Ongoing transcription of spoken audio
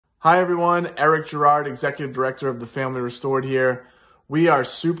Hi everyone, Eric Girard, Executive Director of the Family Restored here. We are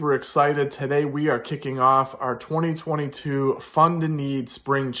super excited. Today we are kicking off our 2022 Fund in Need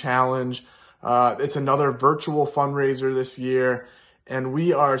Spring Challenge. It's another virtual fundraiser this year, and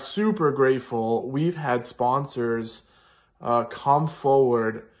we are super grateful. We've had sponsors come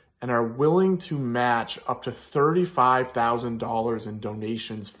forward and are willing to match up to $35,000 in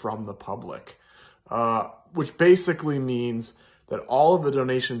donations from the public, which basically means that all of the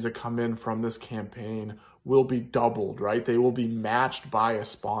donations that come in from this campaign will be doubled, right? They will be matched by a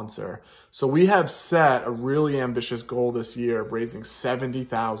sponsor. So we have set a really ambitious goal this year of raising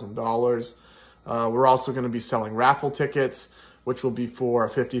 $70,000. We're also going to be selling raffle tickets, which will be for a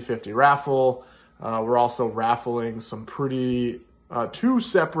 50-50 raffle. We're also raffling some two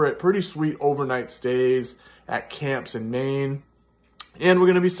separate, pretty sweet overnight stays at camps in Maine. And we're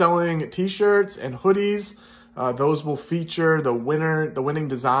going to be selling t-shirts and hoodies. Those will feature the winning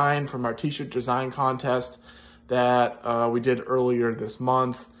design from our t-shirt design contest that we did earlier this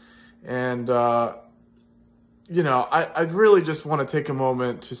month. And, I really just want to take a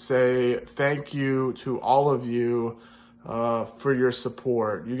moment to say thank you to all of you for your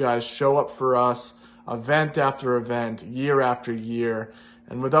support. You guys show up for us event after event, year after year.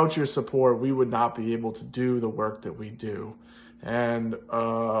 And without your support, we would not be able to do the work that we do. And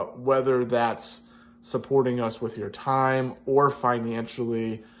whether that's supporting us with your time or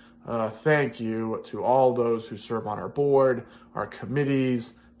financially, thank you to all those who serve on our board, our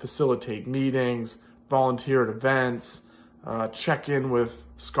committees, facilitate meetings, volunteer at events, check in with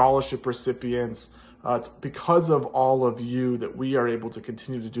scholarship recipients. It's because of all of you that we are able to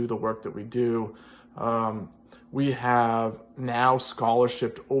continue to do the work that we do. We have now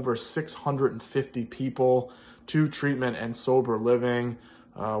scholarshiped over 650 people to treatment and sober living.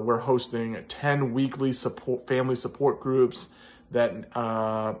 We're hosting 10 weekly family support groups that,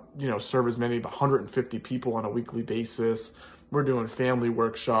 serve as many as 150 people on a weekly basis. We're doing family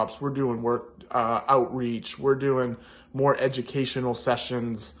workshops. We're doing outreach. We're doing more educational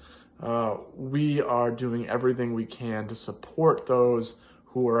sessions. We are doing everything we can to support those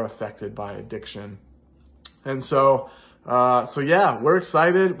who are affected by addiction. And so yeah, we're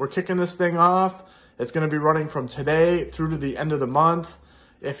excited. We're kicking this thing off. It's going to be running from today through to the end of the month.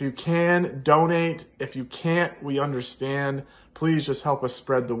 If you can, donate. If you can't, we understand. Please just help us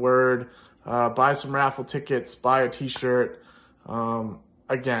spread the word. Buy some raffle tickets, buy a t-shirt.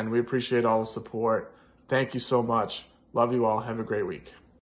 Again, we appreciate all the support. Thank you so much. Love you all. Have a great week.